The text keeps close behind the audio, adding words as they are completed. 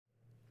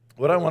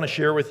What I want to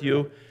share with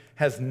you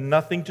has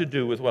nothing to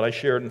do with what I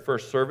shared in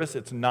first service.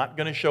 It's not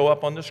going to show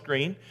up on the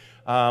screen.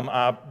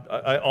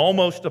 I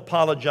almost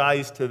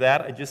apologized to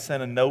that. I just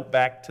sent a note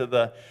back to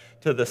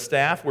the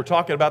staff. We're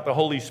talking about the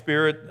Holy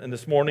Spirit, and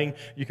this morning,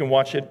 you can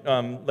watch it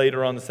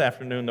later on this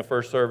afternoon, the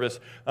first service.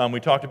 We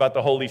talked about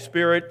the Holy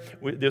Spirit.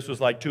 This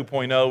was like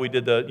 2.0. We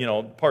did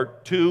the,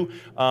 part 2,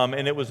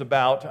 and it was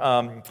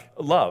about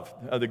love.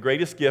 The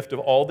greatest gift of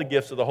all the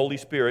gifts of the Holy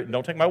Spirit, and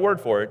don't take my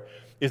word for it,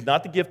 is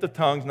not the gift of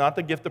tongues, not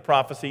the gift of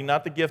prophecy,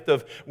 not the gift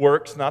of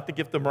works, not the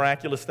gift of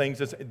miraculous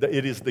things.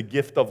 It is the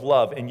gift of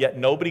love. And yet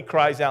nobody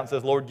cries out and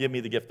says, Lord, give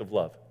me the gift of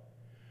love.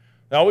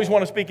 They always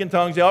want to speak in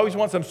tongues. They always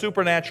want some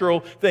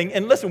supernatural thing.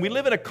 And listen, we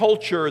live in a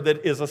culture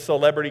that is a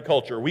celebrity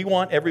culture. We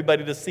want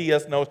everybody to see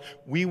us, know us.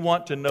 We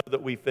want to know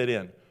that we fit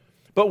in.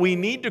 But we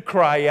need to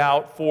cry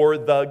out for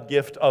the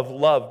gift of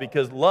love,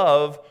 because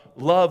love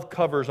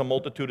covers a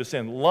multitude of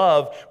sin.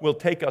 Love will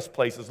take us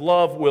places.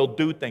 Love will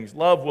do things.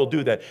 Love will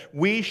do that.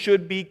 We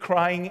should be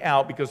crying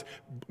out, because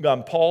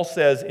Paul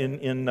says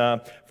in 1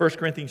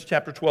 Corinthians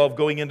chapter 12,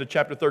 going into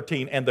chapter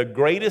 13, and the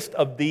greatest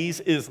of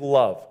these is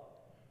love.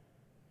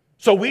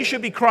 So we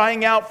should be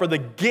crying out for the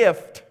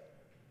gift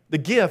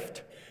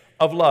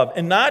of love.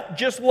 And not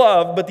just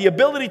love, but the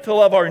ability to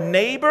love our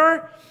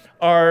neighbor,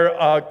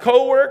 our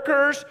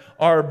co-workers,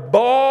 our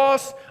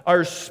boss,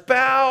 our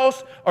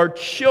spouse, our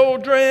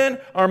children,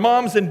 our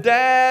moms and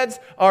dads,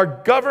 our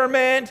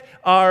government,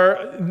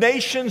 our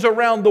nations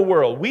around the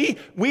world.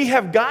 We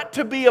have got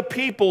to be a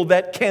people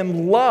that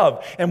can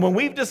love. And when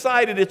we've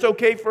decided it's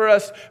okay for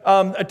us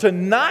to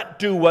not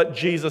do what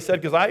Jesus said,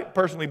 because I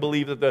personally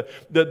believe that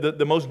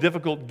the most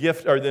difficult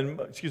gift, or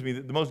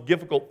the most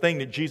difficult thing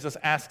that Jesus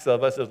asks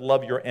of us is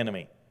love your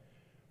enemy.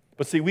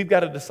 But see, we've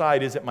got to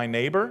decide, is it my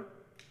neighbor?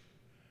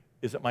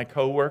 Is it my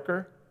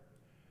coworker?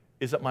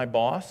 Is it my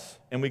boss?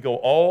 And we go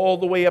all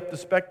the way up the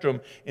spectrum,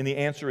 and the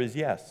answer is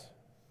yes.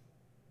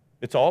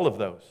 It's all of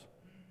those.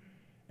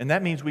 And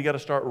that means we got to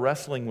start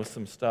wrestling with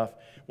some stuff.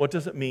 What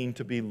does it mean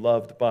to be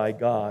loved by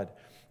God?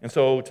 And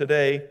so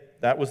today,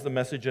 that was the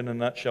message in a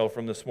nutshell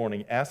from this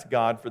morning. Ask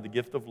God for the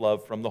gift of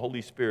love from the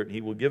Holy Spirit, and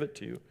He will give it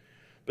to you.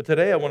 But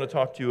today I want to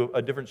talk to you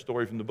a different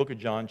story from the book of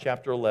John,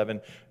 chapter 11.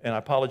 And I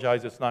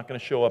apologize, it's not going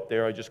to show up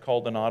there. I just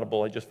called an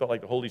audible. I just felt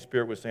like the Holy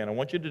Spirit was saying, I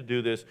want you to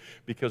do this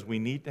because we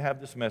need to have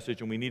this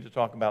message, and we need to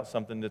talk about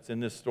something that's in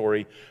this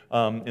story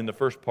in the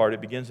first part. It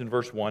begins in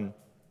verse 1.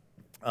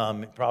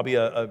 Probably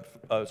a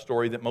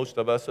story that most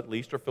of us at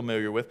least are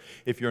familiar with.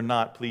 If you're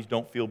not, please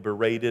don't feel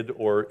berated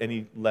or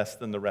any less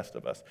than the rest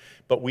of us.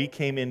 But we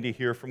came in to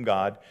hear from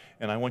God,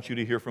 and I want you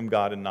to hear from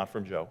God and not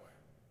from Joe.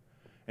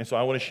 And so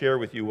I want to share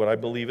with you what I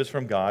believe is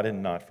from God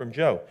and not from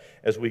Joe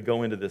as we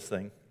go into this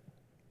thing.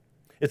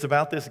 It's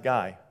about this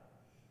guy.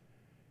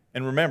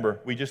 And remember,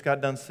 we just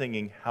got done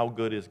singing, How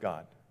Good Is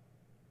God?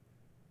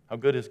 How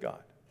good is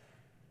God?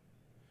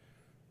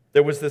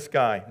 There was this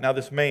guy, now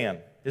this man,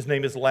 his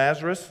name is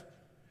Lazarus,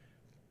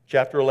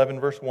 chapter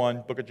 11, verse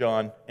 1, book of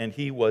John, and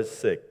he was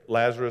sick.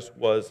 Lazarus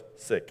was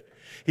sick.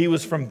 He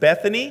was from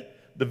Bethany,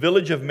 the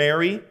village of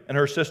Mary and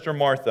her sister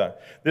Martha.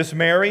 This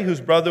Mary, whose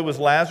brother was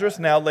Lazarus,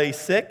 now lay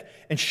sick,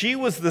 and she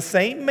was the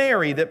same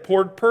Mary that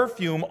poured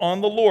perfume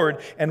on the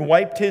Lord and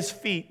wiped his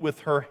feet with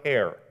her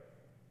hair.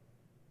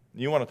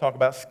 You want to talk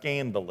about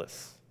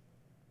scandalous.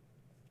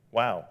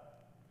 Wow,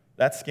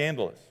 that's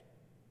scandalous.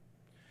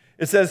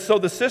 It says, so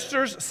the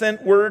sisters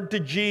sent word to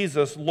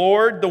Jesus,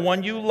 Lord, the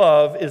one you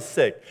love is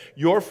sick.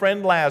 Your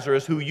friend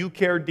Lazarus, who you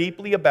care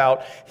deeply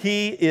about,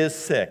 he is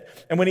sick.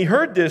 And when he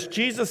heard this,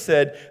 Jesus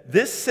said,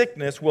 this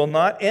sickness will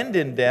not end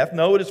in death.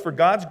 No, it is for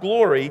God's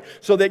glory,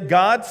 so that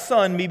God's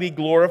Son may be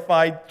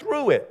glorified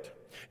through it.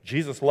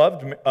 Jesus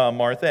loved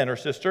Martha and her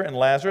sister and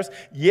Lazarus.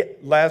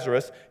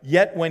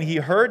 Yet when he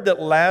heard that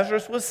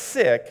Lazarus was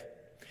sick,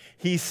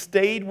 he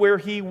stayed where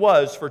he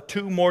was for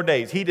 2 more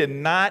days. He did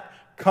not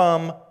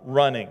come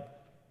running.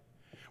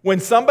 When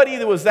somebody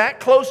that was that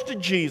close to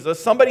Jesus,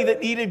 somebody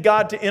that needed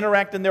God to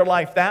interact in their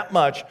life that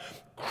much,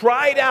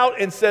 cried out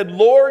and said,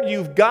 Lord,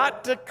 you've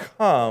got to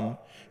come,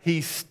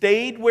 he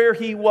stayed where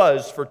he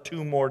was for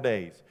 2 more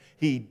days.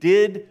 He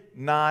did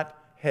not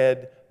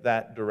head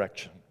that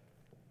direction.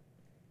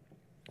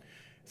 It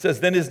says,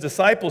 then his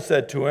disciples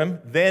said to him,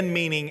 then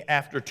meaning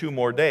after 2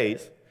 more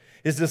days,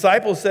 his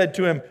disciples said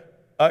to him,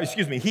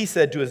 he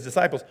said to his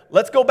disciples,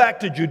 let's go back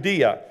to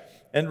Judea.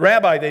 And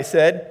Rabbi, they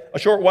said, a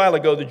short while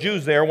ago, the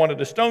Jews there wanted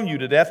to stone you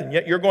to death, and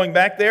yet you're going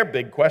back there?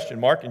 Big question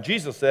mark. And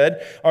Jesus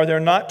said, are there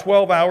not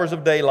 12 hours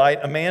of daylight?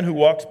 A man who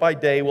walks by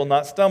day will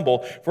not stumble,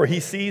 for he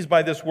sees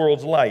by this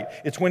world's light.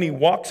 It's when he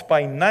walks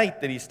by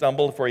night that he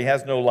stumbles, for he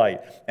has no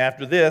light.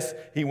 After this,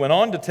 he went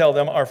on to tell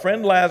them, our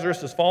friend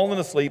Lazarus has fallen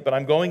asleep, but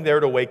I'm going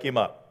there to wake him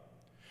up.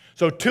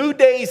 So 2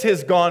 days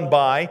has gone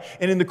by,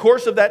 and in the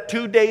course of that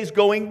 2 days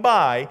going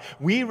by,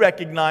 we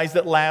recognize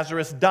that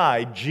Lazarus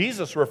died.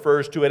 Jesus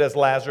refers to it as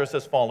Lazarus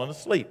has fallen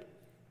asleep.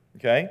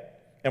 Okay?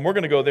 And we're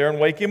going to go there and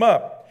wake him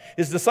up.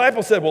 His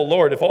disciples said, well,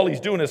 Lord, if all he's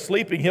doing is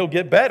sleeping, he'll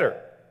get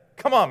better.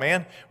 Come on,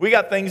 man. We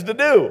got things to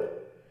do.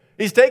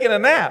 He's taking a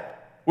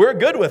nap. We're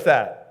good with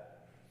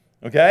that.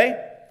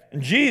 Okay?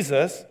 And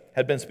Jesus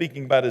had been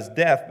speaking about his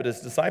death, but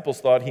his disciples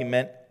thought he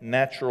meant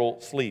natural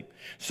sleep.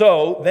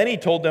 So then he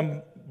told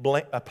them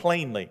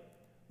plainly,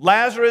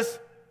 Lazarus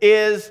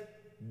is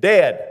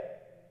dead.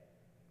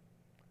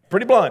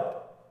 Pretty blunt.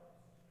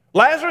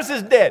 Lazarus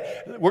is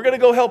dead. We're going to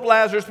go help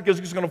Lazarus because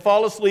he's going to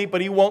fall asleep,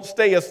 but he won't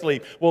stay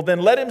asleep. Well, then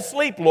let him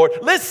sleep, Lord.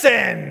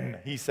 Listen,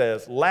 he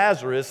says,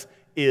 Lazarus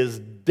is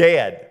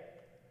dead.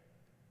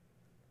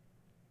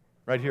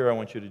 Right here, I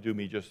want you to do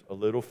me just a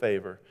little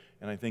favor,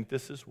 and I think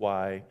this is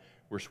why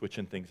we're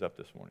switching things up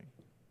this morning.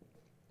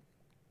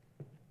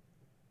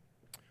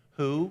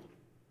 Who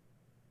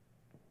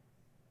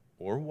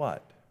or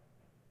what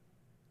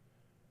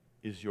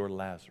is your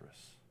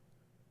Lazarus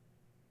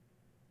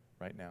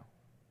right now?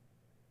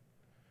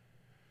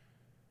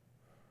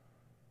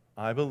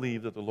 I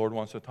believe that the Lord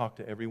wants to talk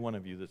to every one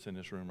of you that's in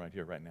this room right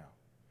here, right now.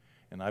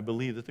 And I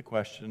believe that the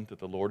question that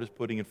the Lord is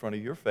putting in front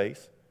of your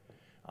face,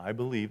 I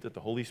believe that the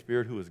Holy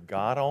Spirit, who is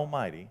God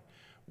Almighty,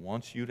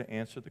 wants you to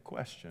answer the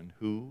question,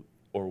 who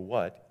or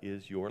what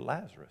is your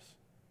Lazarus?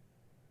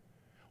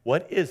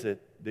 What is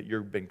it that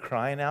you've been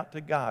crying out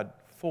to God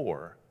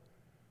for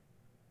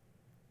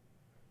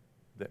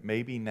that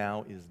maybe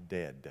now is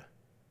dead?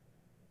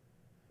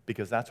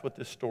 Because that's what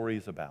this story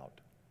is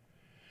about.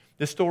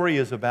 This story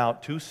is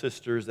about two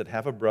sisters that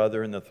have a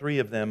brother, and the three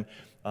of them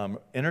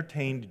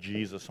entertained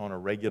Jesus on a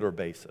regular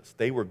basis.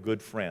 They were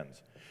good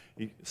friends.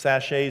 He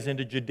sachets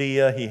into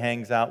Judea. He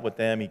hangs out with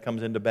them. He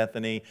comes into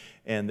Bethany,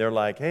 and they're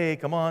like, hey,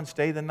 come on,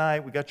 stay the night.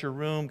 We got your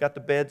room, got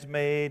the beds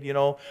made. You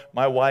know,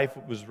 my wife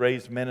was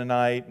raised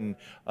Mennonite,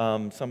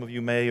 and some of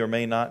you may or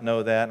may not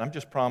know that. And I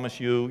just promise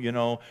you, you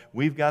know,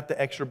 we've got the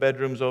extra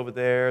bedrooms over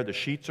there. The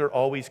sheets are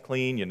always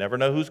clean. You never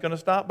know who's going to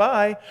stop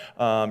by.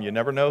 You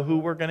never know who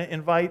we're going to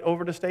invite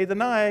over to stay the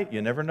night.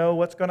 You never know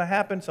what's going to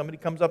happen. Somebody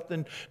comes up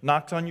and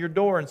knocks on your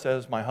door and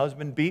says, my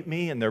husband beat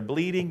me, and they're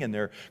bleeding, and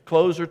their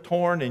clothes are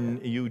torn,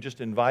 and you just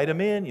invite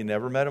them in. You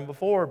never met them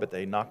before, but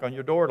they knock on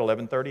your door at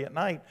 11:30 at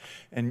night,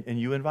 and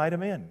you invite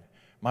them in.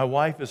 My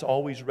wife is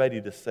always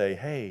ready to say,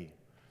 hey,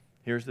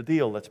 here's the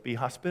deal. Let's be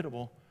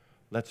hospitable.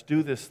 Let's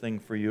do this thing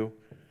for you.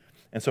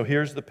 And so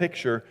here's the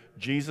picture.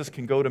 Jesus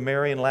can go to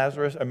Mary and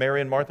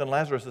Martha and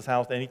Lazarus'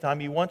 house anytime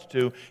he wants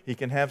to. He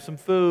can have some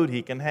food.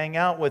 He can hang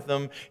out with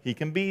them. He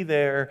can be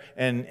there.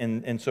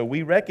 And so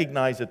we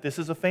recognize that this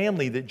is a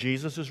family that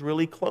Jesus is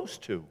really close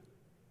to.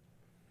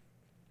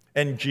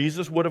 And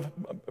Jesus would have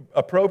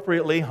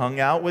appropriately hung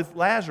out with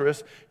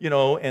Lazarus, you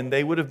know, and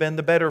they would have been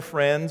the better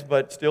friends,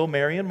 but still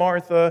Mary and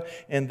Martha.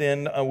 And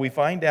then we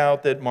find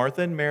out that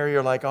Martha and Mary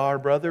are like, oh, our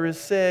brother is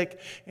sick.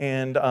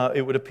 And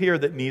it would appear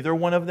that neither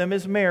one of them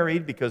is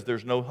married because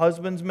there's no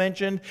husbands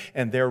mentioned,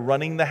 and they're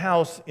running the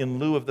house in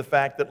lieu of the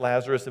fact that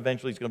Lazarus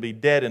eventually is going to be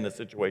dead in the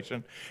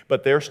situation.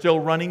 But they're still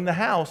running the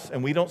house,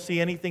 and we don't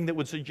see anything that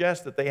would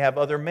suggest that they have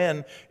other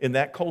men in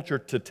that culture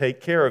to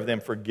take care of them.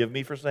 Forgive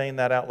me for saying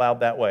that out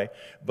loud that way,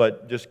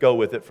 but just go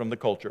with it from the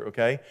culture,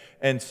 okay?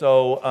 And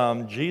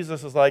so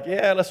Jesus is like,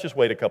 yeah, let's just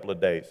wait a couple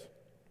of days.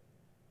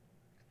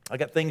 I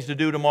got things to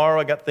do tomorrow.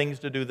 I got things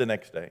to do the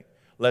next day.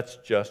 Let's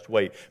just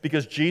wait.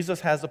 Because Jesus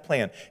has a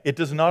plan. It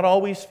does not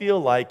always feel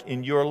like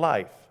in your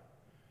life,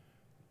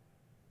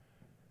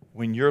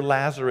 when your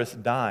Lazarus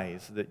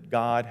dies, that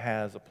God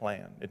has a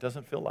plan. It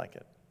doesn't feel like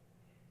it.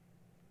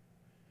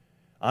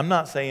 I'm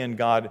not saying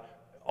God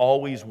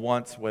always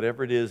wants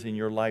whatever it is in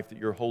your life that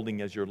you're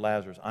holding as your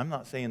Lazarus. I'm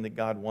not saying that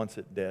God wants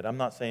it dead. I'm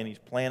not saying He's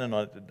planning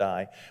on it to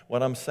die.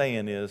 What I'm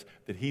saying is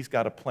that He's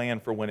got a plan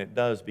for when it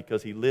does,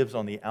 because He lives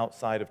on the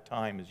outside of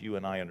time as you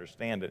and I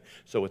understand it.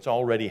 So it's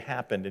already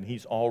happened, and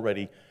He's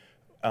already,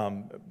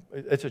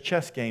 it's a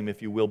chess game,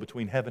 if you will,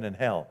 between heaven and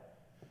hell.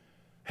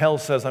 Hell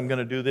says, I'm going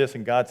to do this,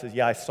 and God says,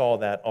 yeah, I saw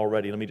that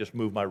already. Let me just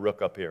move my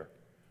rook up here.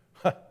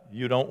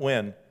 You don't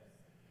win.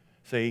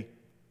 See?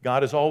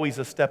 God is always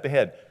a step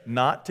ahead,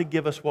 not to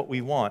give us what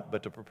we want,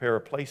 but to prepare a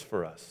place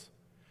for us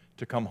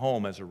to come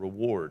home as a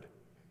reward.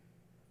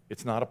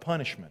 It's not a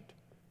punishment.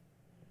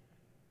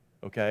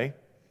 Okay?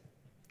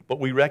 But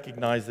we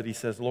recognize that He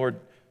says, Lord,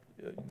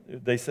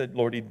 they said,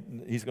 Lord,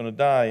 he's going to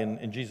die,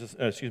 and Jesus,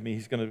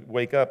 he's going to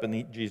wake up,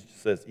 and Jesus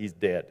says, he's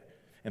dead.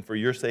 And for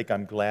your sake,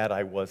 I'm glad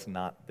I was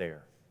not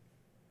there.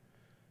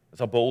 It's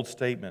a bold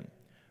statement.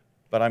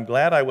 But I'm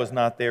glad I was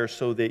not there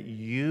so that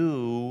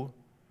you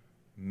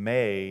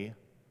may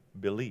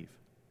believe.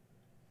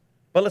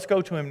 But let's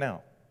go to him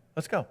now.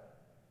 Let's go.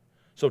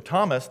 So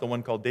Thomas, the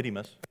one called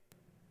Didymus,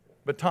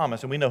 but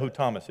Thomas, and we know who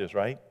Thomas is,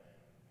 right?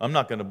 I'm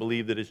not going to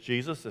believe that it's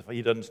Jesus if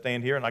he doesn't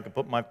stand here and I can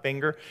put my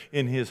finger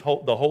in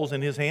the holes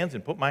in his hands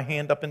and put my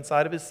hand up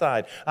inside of his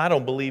side. I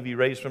don't believe he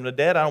raised from the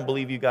dead. I don't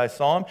believe you guys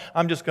saw him.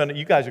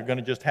 You guys are going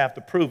to just have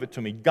to prove it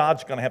to me.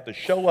 God's going to have to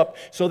show up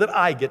so that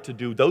I get to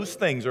do those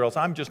things, or else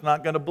I'm just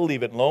not going to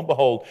believe it. And lo and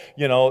behold,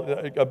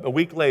 a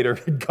week later,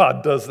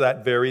 God does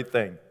that very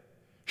thing.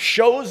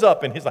 Shows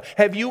up in his life.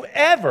 Have you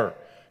ever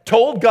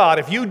told God,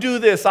 if you do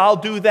this, I'll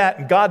do that,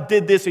 and God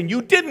did this and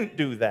you didn't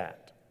do that?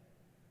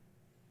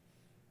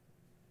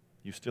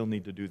 You still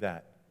need to do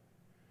that.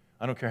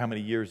 I don't care how many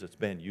years it's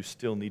been, you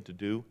still need to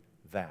do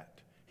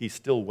that. He's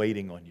still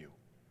waiting on you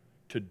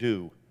to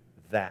do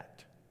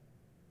that.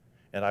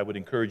 And I would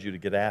encourage you to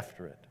get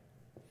after it.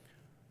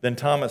 Then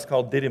Thomas,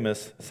 called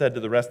Didymus, said to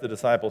the rest of the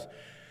disciples,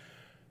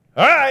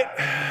 all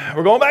right,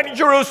 we're going back to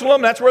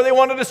Jerusalem. That's where they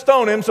wanted to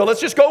stone him. So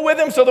let's just go with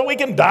him so that we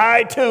can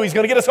die too. He's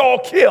going to get us all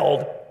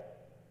killed.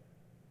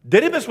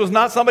 Didymus was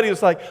not somebody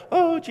who's like,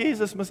 oh,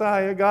 Jesus,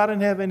 Messiah, God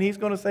in heaven, he's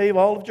going to save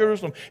all of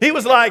Jerusalem. He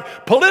was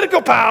like,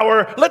 political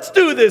power, let's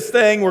do this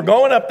thing. We're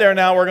going up there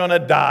now. We're going to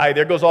die.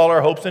 There goes all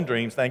our hopes and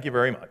dreams. Thank you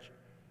very much.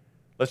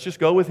 Let's just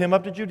go with him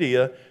up to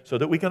Judea so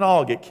that we can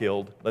all get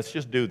killed. Let's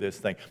just do this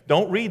thing.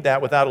 Don't read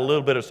that without a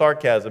little bit of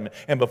sarcasm.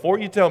 And before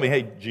you tell me,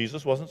 hey,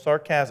 Jesus wasn't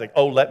sarcastic,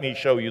 oh, let me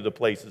show you the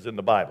places in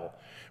the Bible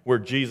where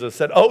Jesus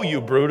said, oh,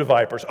 you brood of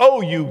vipers. Oh,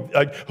 you,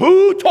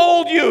 who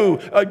told you?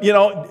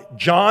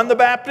 John the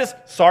Baptist,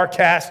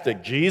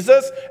 sarcastic.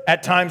 Jesus,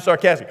 at times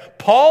sarcastic.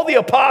 Paul the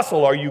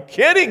Apostle, are you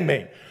kidding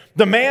me?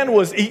 The man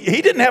was,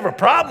 he didn't have a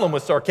problem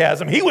with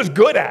sarcasm. He was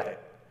good at it.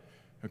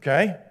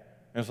 Okay?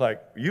 And it's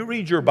like, you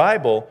read your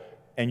Bible,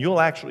 and you'll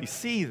actually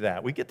see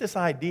that. We get this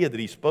idea that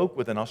he spoke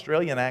with an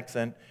Australian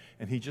accent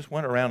and he just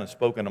went around and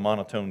spoke in a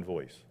monotone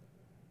voice.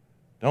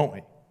 Don't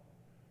we?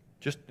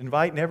 Just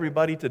inviting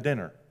everybody to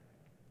dinner.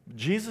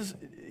 Jesus,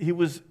 he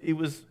was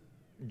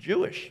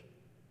Jewish.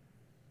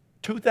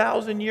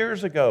 2,000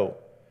 years ago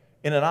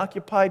in an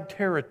occupied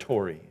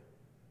territory.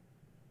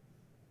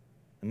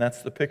 And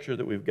that's the picture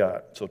that we've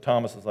got. So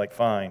Thomas is like,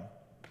 fine,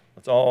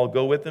 let's all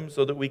go with him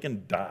so that we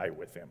can die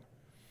with him.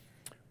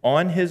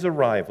 On his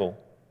arrival,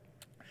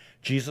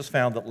 Jesus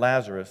found that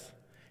Lazarus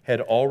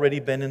had already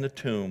been in the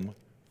tomb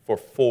for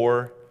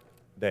 4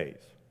 days.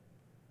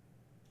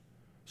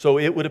 So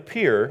it would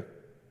appear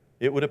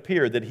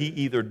that he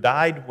either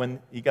died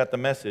when he got the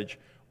message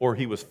or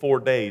he was 4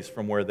 days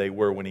from where they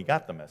were when he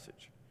got the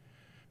message.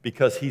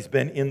 Because he's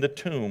been in the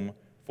tomb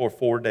for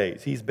 4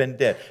 days. He's been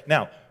dead.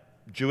 Now,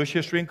 Jewish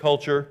history and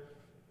culture,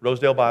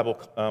 Rosedale Bible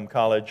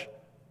College,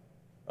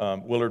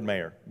 Willard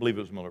Mayer. I believe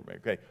it was Willard Mayer.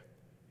 Okay.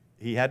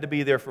 He had to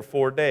be there for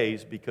 4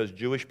 days because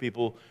Jewish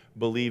people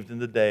believed in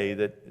the day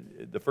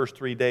that the first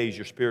 3 days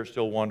your spirit's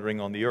still wandering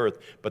on the earth,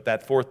 but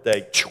that fourth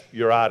day,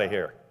 you're out of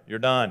here. You're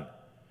done.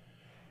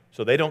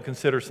 So they don't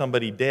consider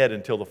somebody dead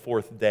until the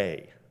fourth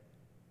day.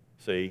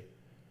 See?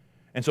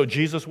 And so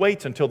Jesus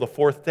waits until the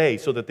fourth day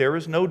so that there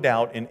is no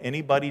doubt in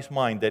anybody's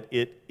mind that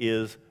it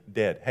is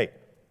dead. Hey,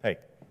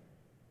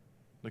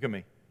 look at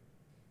me.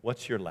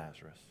 What's your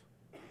Lazarus?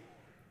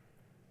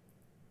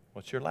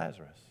 What's your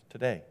Lazarus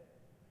today?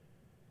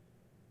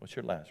 What's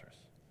your Lazarus?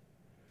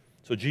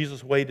 So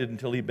Jesus waited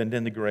until he'd been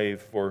in the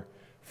grave for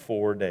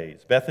 4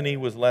 days. Bethany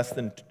was less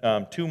than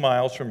 2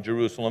 miles from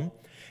Jerusalem,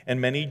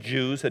 and many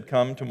Jews had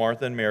come to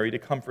Martha and Mary to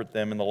comfort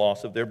them in the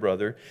loss of their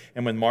brother.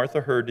 And when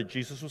Martha heard that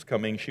Jesus was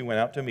coming, she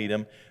went out to meet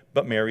him,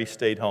 but Mary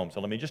stayed home.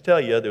 So let me just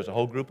tell you, there's a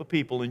whole group of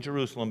people in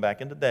Jerusalem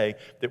back in the day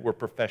that were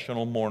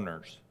professional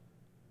mourners.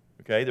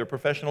 Okay? They're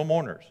professional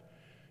mourners.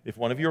 If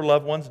one of your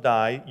loved ones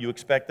die, you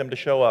expect them to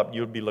show up.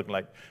 You would be looking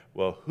like,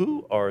 well,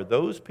 who are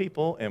those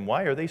people and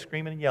why are they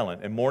screaming and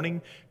yelling? And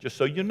mourning, just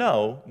so you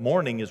know,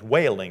 mourning is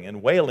wailing,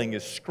 and wailing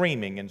is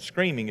screaming, and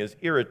screaming is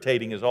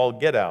irritating as all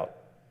get out.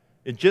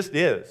 It just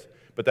is.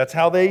 But that's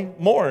how they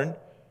mourn.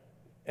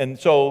 And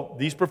so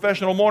these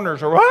professional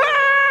mourners are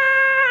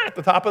at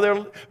the top of their,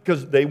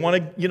 because they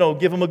want to,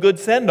 give them a good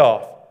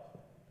send-off.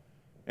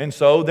 And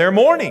so they're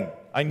mourning.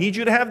 I need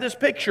you to have this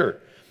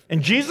picture.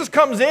 And Jesus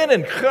comes in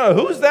and,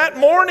 who's that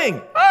mourning?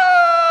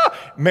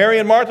 Mary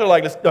and Martha are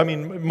like,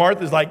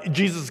 Martha's like,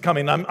 Jesus is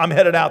coming. I'm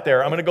headed out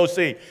there. I'm going to go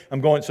see.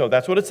 I'm going. So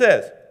that's what it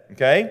says,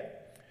 okay?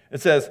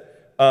 It says,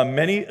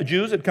 many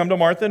Jews had come to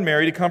Martha and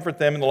Mary to comfort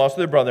them in the loss of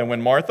their brother. And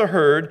when Martha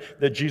heard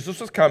that Jesus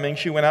was coming,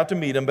 she went out to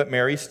meet him, but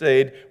Mary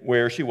stayed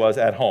where she was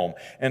at home.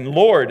 And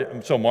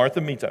so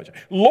Martha meets out.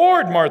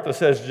 Lord, Martha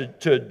says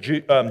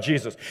to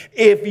Jesus,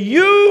 if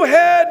you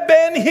had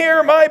been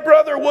here, my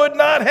brother would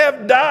not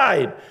have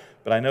died.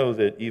 But I know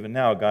that even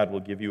now God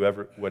will give you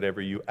whatever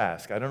you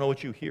ask. I don't know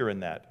what you hear in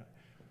that.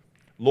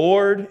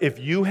 Lord, if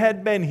you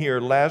had been here,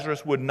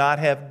 Lazarus would not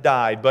have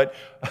died. But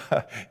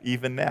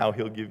even now,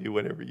 he'll give you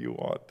whatever you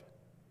want.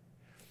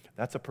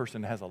 That's a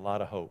person that has a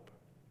lot of hope.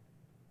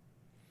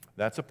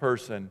 That's a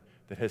person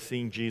that has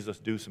seen Jesus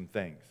do some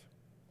things.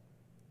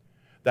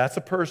 That's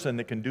a person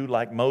that can do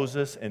like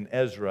Moses and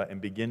Ezra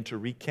and begin to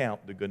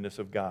recount the goodness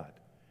of God.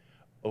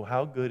 Oh,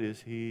 how good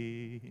is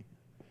he?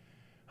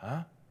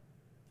 Huh?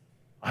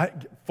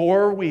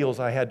 4 wheels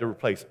I had to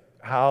replace.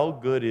 How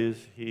good is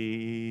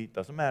he?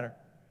 Doesn't matter.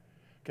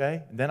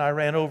 Okay? And then I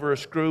ran over a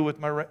screw with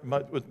my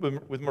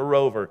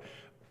rover.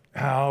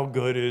 How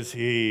good is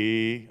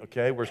he?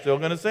 Okay, we're still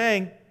going to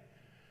sing.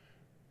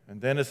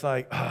 And then it's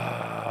like,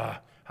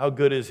 how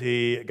good is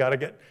he? Got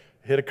to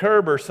hit a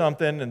curb or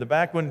something, and the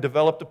back one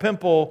developed a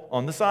pimple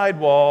on the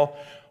sidewall.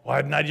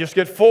 Why didn't I just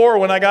get 4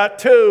 when I got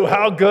 2?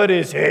 How good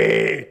is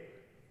he?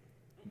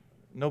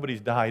 Nobody's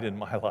died in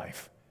my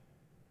life.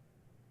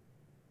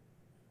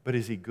 But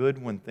is he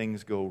good when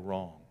things go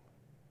wrong?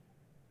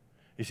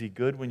 Is he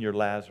good when your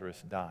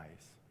Lazarus dies?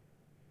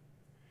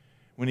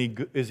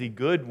 Is he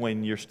good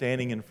when you're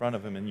standing in front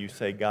of him and you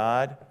say,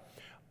 God,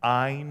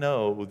 I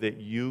know that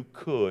you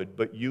could,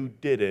 but you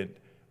didn't.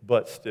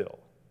 But still,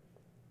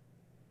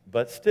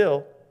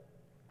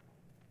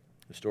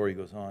 the story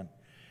goes on.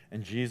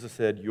 And Jesus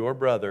said, your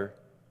brother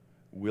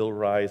will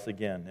rise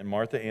again. And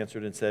Martha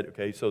answered and said,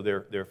 okay, so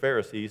they're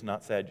Pharisees,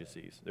 not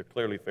Sadducees. They're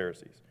clearly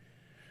Pharisees.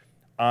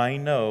 I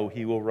know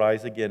he will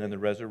rise again in the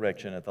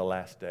resurrection at the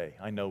last day.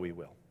 I know he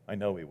will. I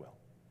know he will.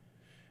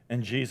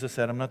 And Jesus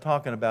said, I'm not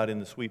talking about in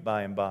the sweet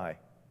by and by.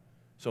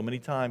 So many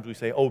times we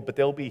say, oh, but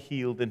they'll be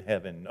healed in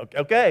heaven.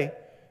 Okay.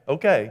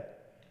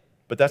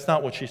 But that's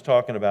not what she's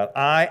talking about.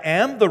 I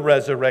am the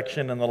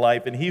resurrection and the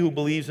life, and he who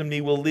believes in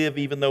me will live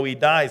even though he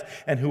dies.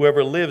 And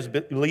whoever lives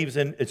and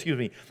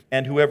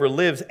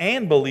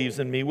believes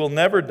in me will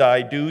never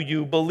die. Do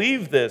you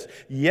believe this?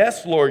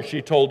 Yes, Lord,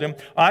 she told him.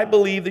 I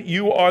believe that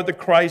you are the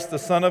Christ, the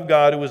Son of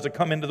God, who is to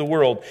come into the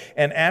world.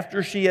 And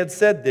after she had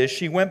said this,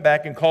 she went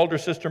back and called her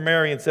sister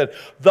Mary and said,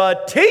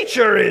 the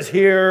teacher is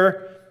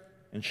here.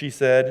 And she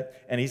said,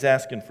 and he's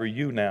asking for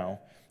you now.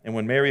 And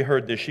when Mary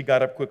heard this, she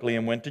got up quickly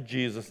and went to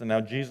Jesus. And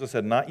now Jesus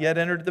had not yet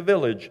entered the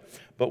village,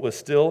 but was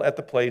still at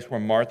the place where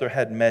Martha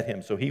had met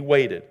him. So he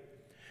waited.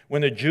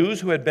 When the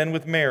Jews who had been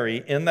with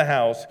Mary in the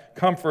house,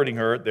 comforting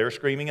her, they're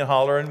screaming and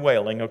hollering and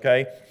wailing,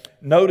 okay,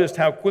 noticed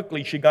how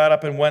quickly she got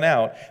up and went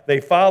out, they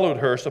followed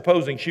her,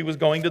 supposing she was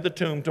going to the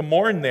tomb to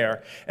mourn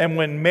there. And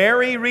when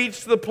Mary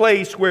reached the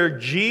place where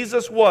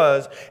Jesus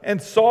was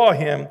and saw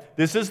him,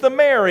 this is the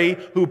Mary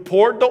who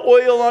poured the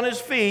oil on his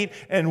feet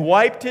and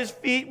wiped his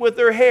feet with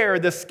her hair,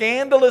 the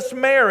scandalous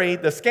Mary,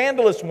 the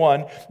scandalous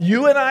one,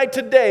 you and I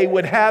today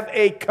would have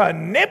a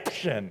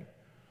conniption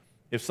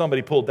if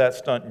somebody pulled that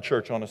stunt in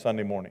church on a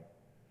Sunday morning,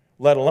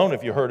 let alone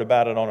if you heard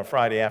about it on a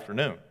Friday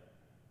afternoon.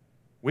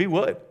 We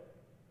would.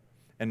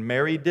 And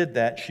Mary did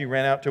that. She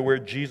ran out to where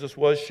Jesus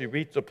was. She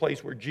reached the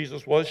place where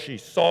Jesus was. She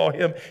saw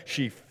him.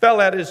 She fell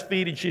at his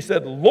feet and she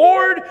said,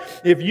 Lord,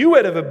 if you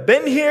had ever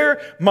been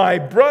here, my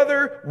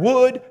brother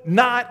would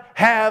not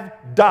have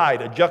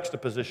died. A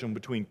juxtaposition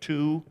between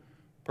two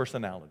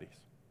personalities.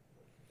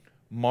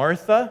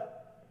 Martha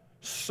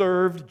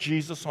served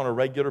Jesus on a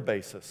regular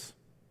basis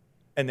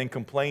and then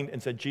complained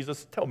and said,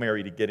 Jesus, tell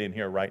Mary to get in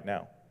here right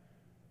now.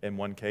 On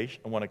one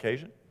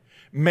occasion.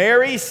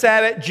 Mary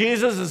sat at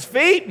Jesus'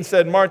 feet and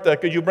said, Martha,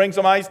 could you bring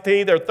some iced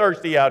tea? They're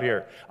thirsty out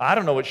here. I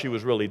don't know what she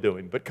was really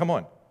doing, but come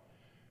on.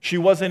 She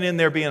wasn't in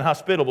there being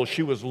hospitable.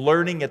 She was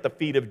learning at the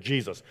feet of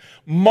Jesus.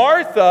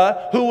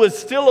 Martha, who was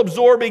still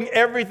absorbing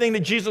everything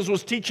that Jesus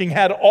was teaching,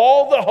 had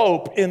all the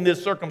hope in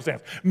this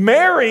circumstance.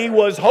 Mary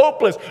was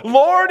hopeless.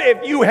 Lord,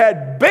 if you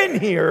had been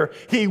here,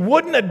 he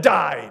wouldn't have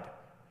died.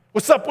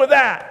 What's up with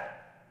that?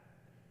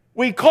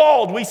 We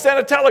called, we sent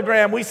a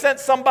telegram, we sent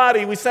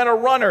somebody, we sent a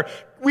runner.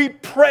 We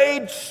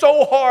prayed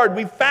so hard,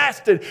 we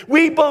fasted,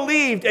 we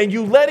believed, and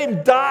you let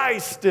him die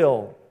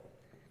still.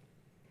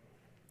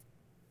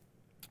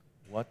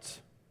 What's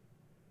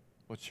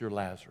your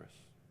Lazarus?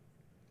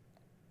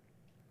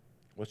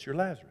 What's your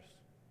Lazarus?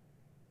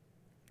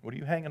 What are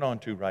you hanging on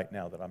to right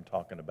now that I'm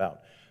talking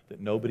about that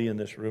nobody in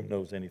this room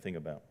knows anything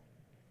about?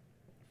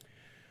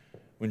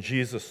 When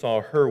Jesus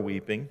saw her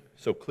weeping,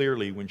 so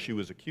clearly when she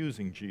was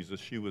accusing Jesus,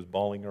 she was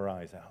bawling her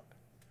eyes out.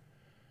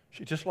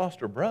 She just lost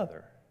her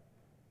brother.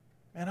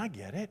 Man, I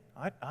get it.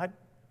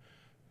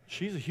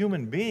 She's a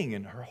human being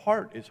and her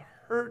heart is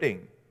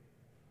hurting.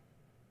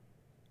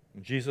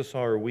 When Jesus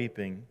saw her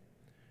weeping,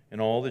 and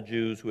all the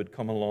Jews who had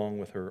come along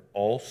with her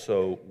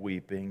also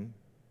weeping.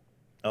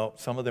 Oh,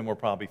 some of them were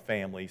probably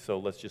family, so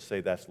let's just say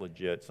that's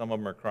legit. Some of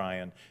them are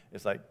crying.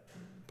 It's like,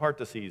 part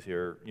the seas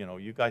here. You know,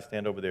 you guys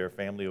stand over there,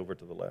 family over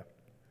to the left.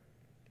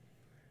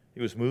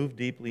 He was moved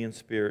deeply in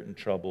spirit and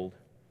troubled.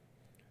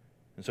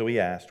 And so he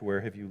asked, where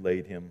have you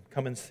laid him?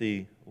 Come and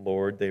see,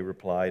 Lord, they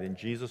replied. And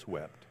Jesus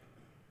wept.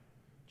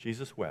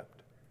 Jesus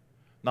wept.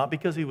 Not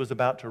because he was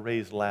about to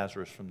raise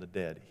Lazarus from the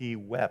dead. He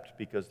wept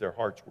because their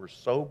hearts were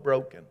so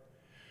broken,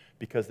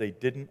 because they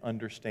didn't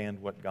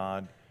understand what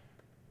God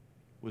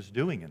was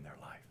doing in their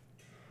life.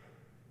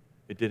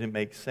 It didn't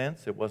make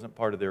sense. It wasn't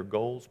part of their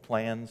goals,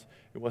 plans.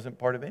 It wasn't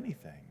part of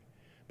anything.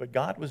 But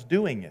God was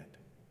doing it,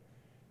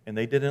 and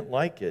they didn't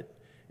like it.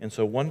 And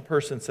so one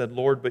person said,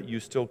 Lord, but you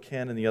still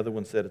can. And the other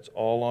one said, it's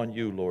all on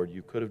you, Lord.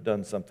 You could have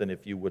done something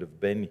if you would have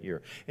been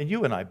here. And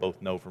you and I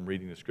both know from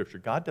reading the Scripture,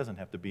 God doesn't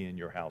have to be in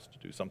your house to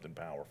do something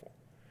powerful.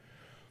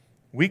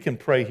 We can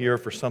pray here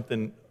for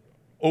something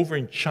over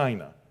in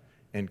China,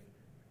 and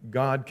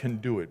God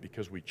can do it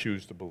because we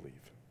choose to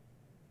believe.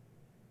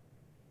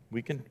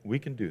 We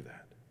can do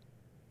that.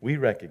 We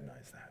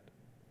recognize that.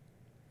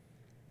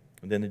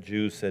 And then the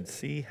Jews said,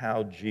 see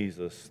how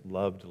Jesus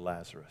loved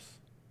Lazarus,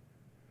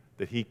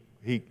 that he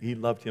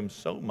loved him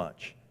so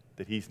much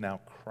that he's now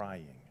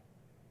crying.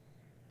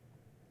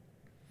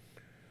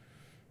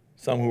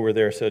 Some who were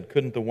there said,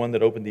 couldn't the one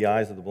that opened the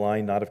eyes of the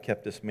blind not have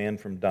kept this man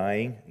from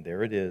dying? And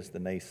there it is, the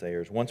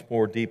naysayers. Once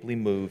more deeply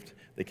moved,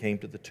 they came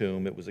to the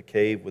tomb. It was a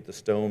cave with the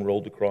stone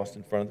rolled across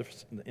in front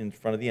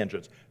of the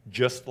entrance,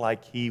 just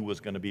like he was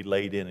going to be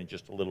laid in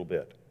just a little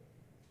bit.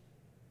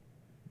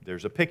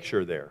 There's a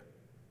picture there.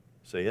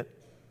 See it?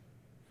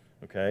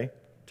 Okay.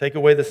 Take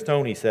away the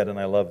stone, he said, and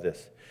I love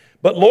this.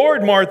 But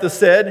Lord, Martha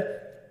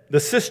said, the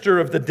sister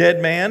of the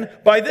dead man.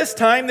 By this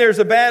time, there's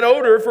a bad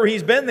odor, for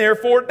he's been there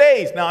 4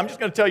 days. Now, I'm just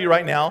going to tell you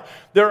right now,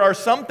 there are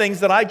some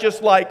things that I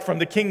just like from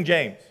the King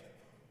James.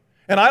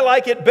 And I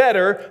like it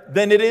better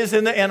than it is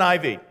in the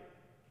NIV.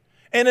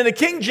 And in the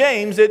King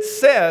James, it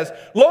says,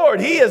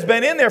 Lord, he has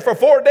been in there for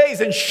 4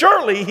 days, and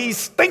surely he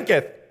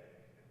stinketh.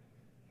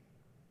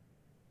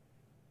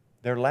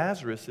 Their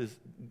Lazarus is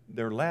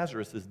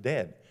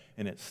dead,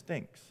 and it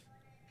stinks.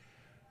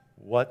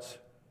 What's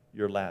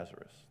your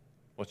Lazarus?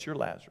 What's your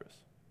Lazarus?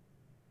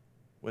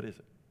 What is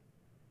it?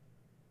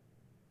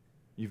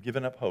 You've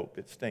given up hope.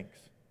 It stinks.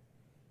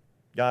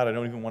 God, I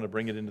don't even want to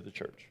bring it into the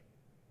church.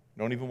 I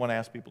don't even want to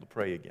ask people to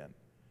pray again.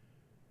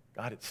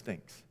 God, it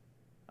stinks.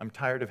 I'm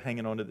tired of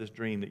hanging on to this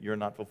dream that you're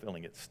not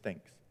fulfilling. It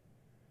stinks.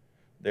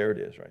 There it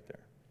is right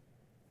there.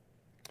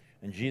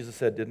 And Jesus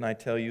said, didn't I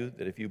tell you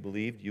that if you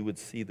believed, you would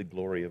see the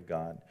glory of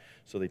God?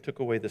 So they took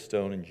away the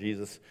stone, and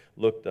Jesus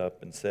looked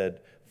up and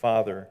said,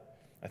 Father,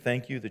 I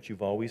thank you that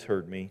you've always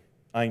heard me.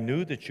 I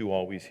knew that you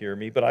always hear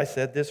me, but I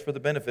said this for the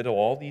benefit of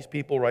all these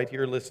people right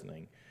here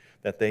listening,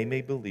 that they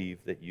may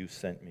believe that you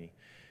sent me.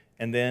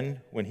 And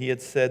then when he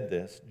had said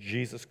this,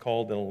 Jesus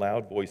called in a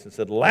loud voice and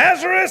said,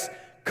 Lazarus,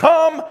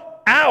 come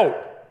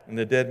out! And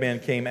the dead man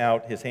came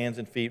out, his hands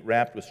and feet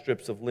wrapped with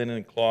strips of linen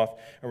and cloth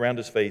around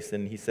his face.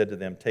 And he said to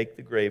them, take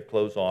the grave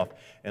clothes off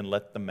and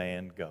let the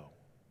man go.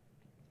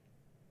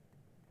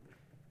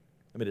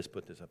 Let me just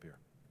put this up here,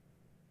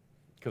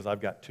 because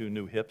I've got 2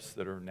 new hips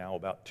that are now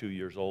about 2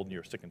 years old, and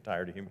you're sick and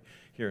tired of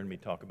hearing me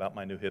talk about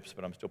my new hips,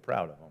 but I'm still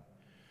proud of them,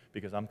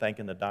 because I'm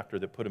thanking the doctor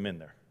that put them in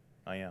there.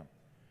 I am.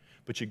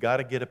 But you got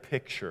to get a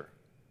picture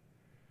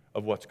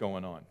of what's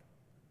going on.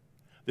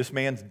 This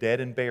man's dead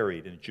and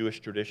buried. In Jewish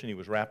tradition, he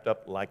was wrapped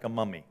up like a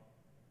mummy.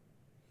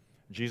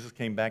 Jesus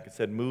came back and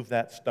said, move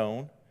that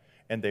stone,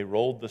 and they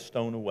rolled the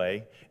stone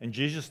away. And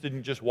Jesus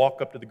didn't just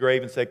walk up to the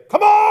grave and say,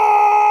 come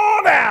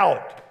on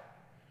out!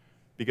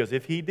 Because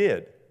if he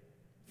did,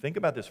 think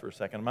about this for a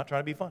second. I'm not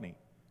trying to be funny.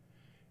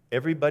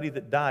 Everybody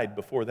that died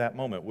before that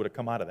moment would have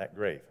come out of that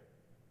grave,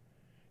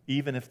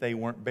 even if they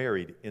weren't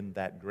buried in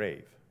that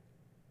grave,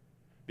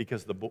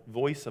 because the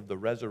voice of the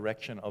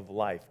resurrection of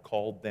life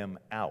called them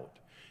out.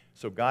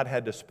 So God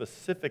had to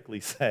specifically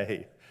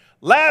say,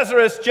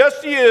 Lazarus,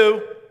 just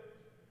you,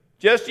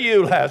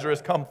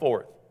 Lazarus, come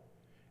forth.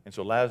 And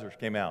so Lazarus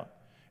came out.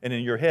 And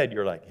in your head,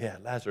 you're like, yeah,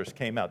 Lazarus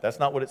came out. That's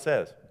not what it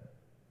says.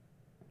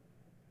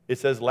 It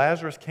says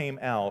Lazarus came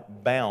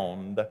out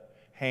bound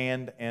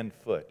hand and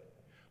foot,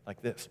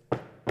 like this.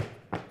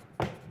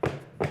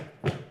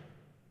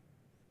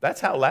 That's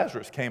how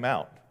Lazarus came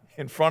out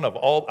in front of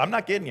all. I'm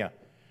not kidding you.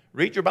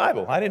 Read your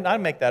Bible. I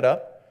didn't make that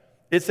up.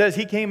 It says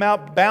he came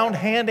out bound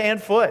hand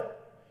and foot.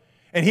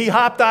 And he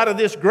hopped out of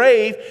this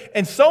grave,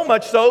 and so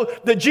much so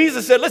that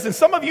Jesus said, listen,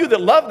 some of you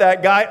that love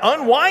that guy,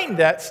 unwind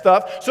that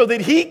stuff so that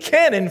he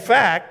can, in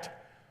fact,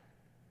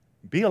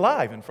 be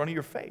alive in front of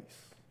your face.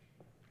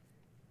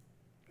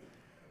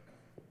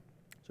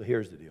 So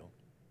here's the deal.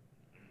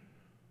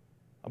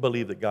 I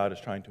believe that God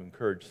is trying to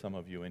encourage some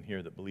of you in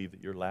here that believe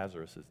that your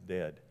Lazarus is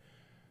dead,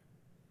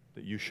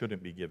 that you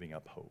shouldn't be giving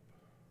up hope.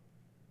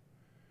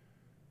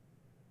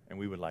 And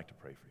we would like to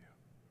pray for you.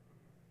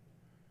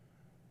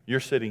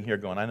 You're sitting here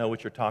going, I know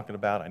what you're talking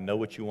about. I know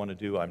what you want to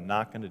do. I'm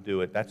not going to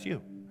do it. That's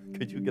you.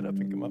 Could you get up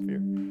and come up here?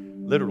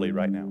 Literally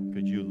right now.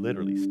 Could you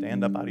literally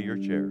stand up out of your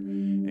chair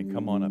and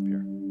come on up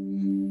here?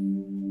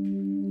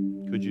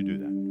 Could you do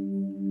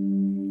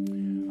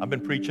that? I've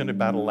been preaching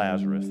about a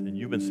Lazarus, and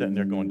you've been sitting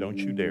there going, don't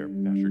you dare,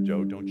 Pastor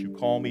Joe. Don't you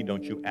call me.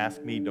 Don't you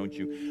ask me.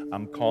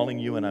 I'm calling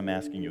you and I'm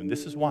asking you. And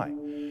this is why.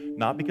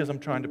 Not because I'm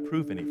trying to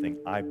prove anything.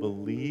 I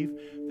believe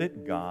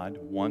that God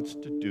wants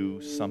to do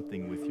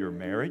something with your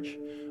marriage.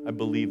 I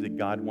believe that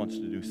God wants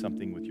to do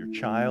something with your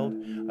child.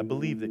 I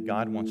believe that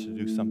God wants to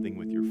do something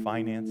with your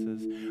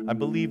finances. I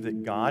believe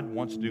that God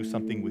wants to do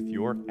something with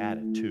your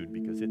attitude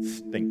because it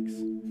stinks.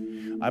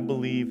 I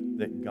believe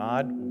that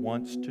God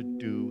wants to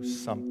do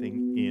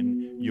something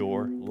in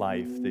your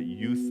life that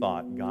you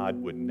thought God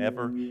would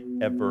never,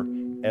 ever,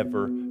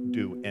 ever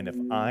do. And if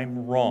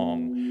I'm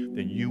wrong,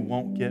 then you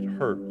won't get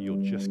hurt.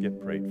 You'll just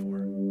get prayed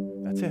for.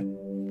 That's it.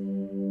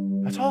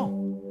 That's all.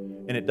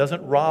 And it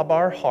doesn't rob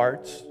our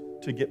hearts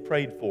to get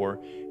prayed for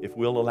if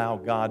we'll allow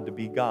God to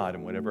be God,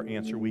 and whatever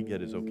answer we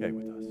get is okay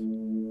with us.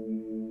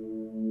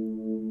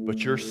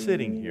 But you're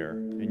sitting here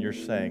and you're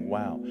saying,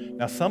 wow.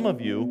 Now some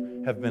of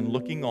you have been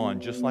looking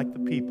on just like the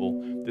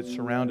people that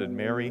surrounded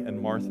Mary and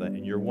Martha,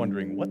 and you're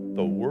wondering what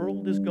the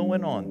world is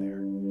going on there.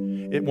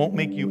 It won't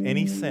make you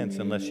any sense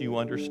unless you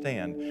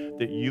understand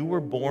that you were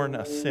born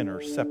a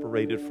sinner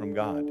separated from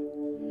God.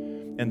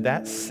 And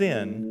that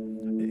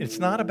sin, it's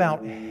not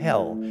about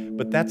hell,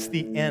 but that's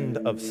the end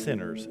of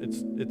sinners.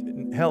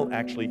 Hell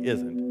actually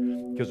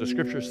isn't, because the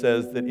scripture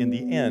says that in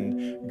the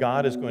end,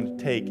 God is going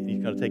to take,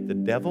 he's going to take the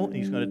devil, and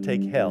he's going to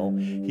take hell.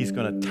 He's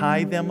going to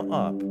tie them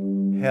up,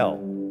 hell,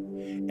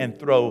 and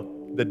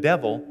throw the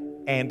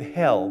devil and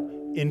hell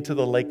into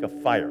the lake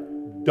of fire.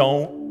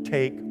 Don't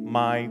take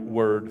my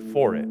word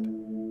for it.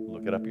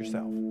 Look it up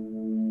yourself.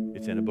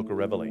 It's in the book of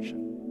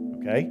Revelation,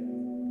 okay?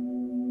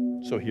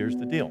 So here's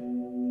the deal.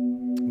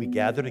 We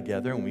gather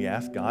together and we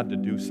ask God to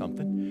do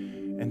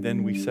something, and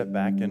then we sit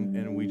back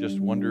and we just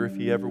wonder if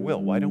he ever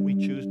will. Why don't we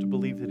choose to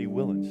believe that he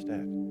will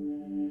instead?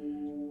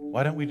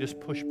 Why don't we just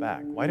push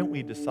back? Why don't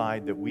we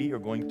decide that we are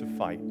going to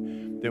fight,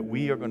 that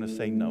we are going to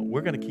say no?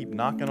 We're going to keep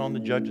knocking on the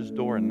judge's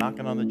door and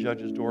knocking on the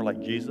judge's door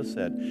like Jesus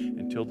said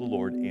until the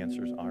Lord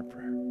answers our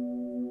prayer.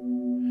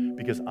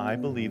 Because I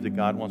believe that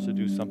God wants to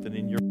do something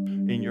in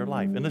your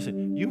life. And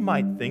listen, you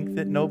might think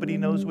that nobody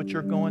knows what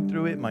you're going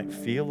through. It might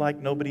feel like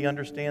nobody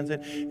understands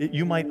it.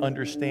 You might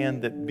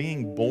understand that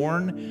being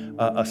born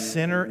a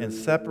sinner and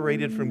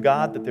separated from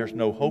God, that there's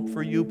no hope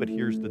for you. But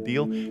here's the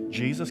deal.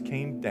 Jesus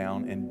came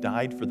down and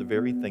died for the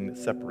very thing that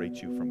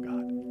separates you from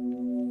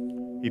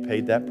God. He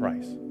paid that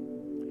price.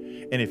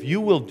 And if you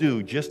will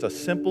do just a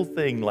simple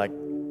thing like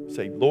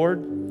say,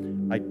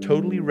 Lord, I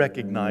totally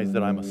recognize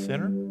that I'm a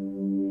sinner.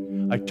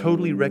 I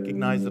totally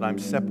recognize that I'm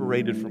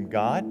separated from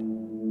God.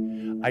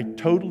 I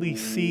totally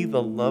see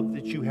the love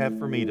that you have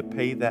for me to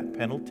pay that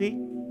penalty.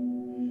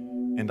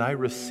 And I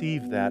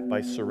receive that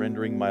by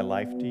surrendering my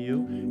life to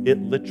you.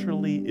 It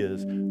literally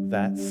is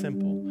that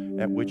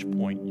simple, at which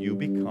point you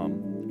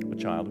become a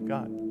child of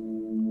God.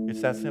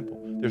 It's that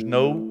simple. There's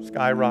no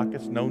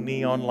skyrockets, no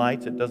neon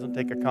lights. It doesn't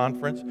take a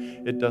conference.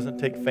 It doesn't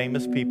take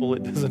famous people.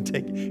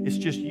 It's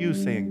just you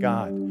saying,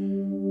 God,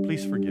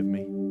 please forgive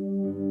me.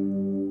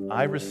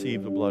 I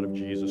receive the blood of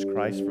Jesus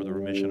Christ for the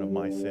remission of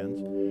my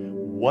sins.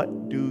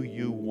 What do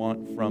you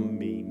want from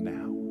me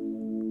now?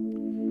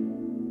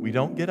 We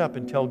don't get up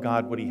and tell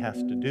God what he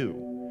has to do.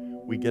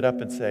 We get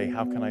up and say,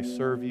 how can I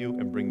serve you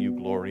and bring you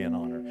glory and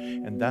honor?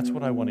 And that's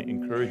what I want to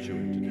encourage you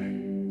in today.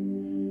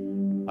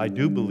 I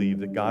do believe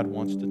that God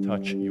wants to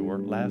touch your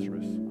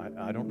Lazarus.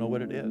 I don't know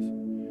what it is,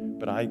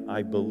 but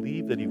I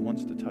believe that he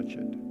wants to touch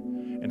it.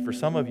 And for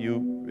some of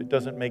you, it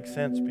doesn't make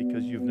sense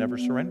because you've never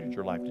surrendered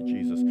your life to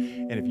Jesus.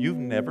 And if you've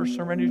never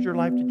surrendered your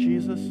life to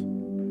Jesus,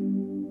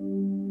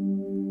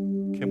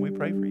 can we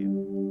pray for you?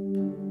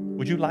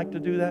 Would you like to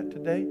do that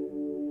today?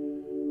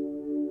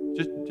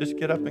 Just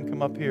get up and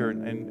come up here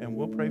and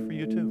we'll pray for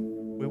you too.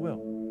 We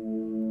will.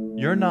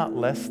 You're not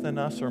less than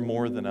us or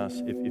more than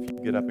us if you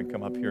get up and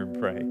come up here and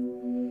pray.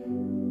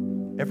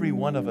 Every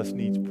one of us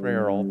needs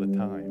prayer all the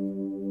time.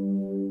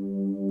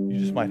 You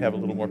just might have a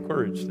little more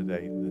courage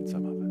today than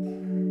some of us.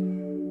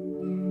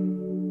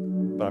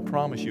 But I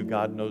promise you,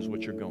 God knows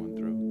what you're going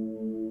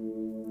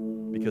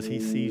through because he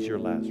sees your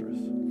Lazarus.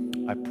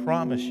 I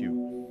promise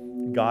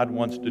you, God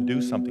wants to do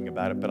something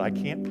about it, but I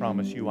can't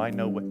promise you I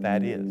know what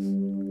that is.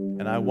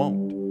 And I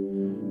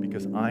won't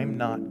because I'm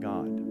not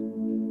God.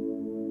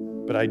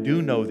 But I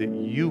do know that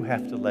you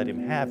have to let him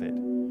have it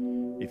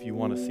if you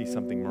want to see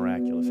something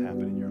miraculous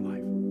happen in your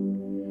life.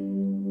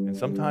 And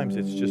sometimes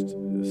it's just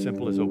as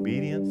simple as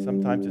obedience.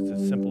 Sometimes it's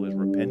as simple as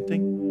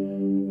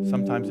repenting.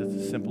 Sometimes it's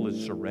as simple as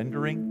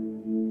surrendering.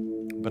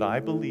 But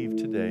I believe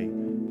today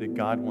that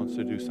God wants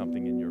to do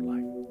something in your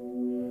life.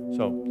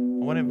 So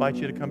I want to invite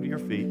you to come to your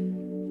feet.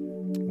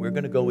 We're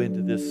going to go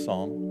into this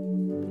song.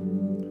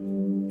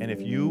 And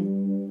if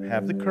you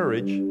have the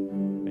courage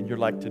and you're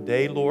like,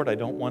 today, Lord, I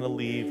don't want to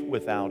leave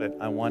without it.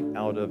 I want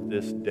out of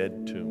this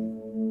dead tomb.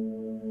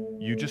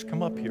 You just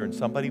come up here and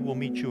somebody will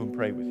meet you and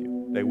pray with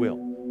you. They will.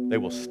 They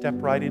will step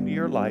right into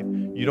your life.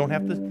 You don't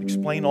have to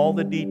explain all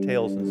the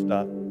details and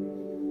stuff.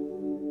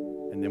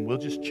 And then we'll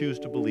just choose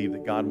to believe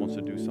that God wants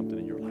to do something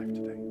in your life.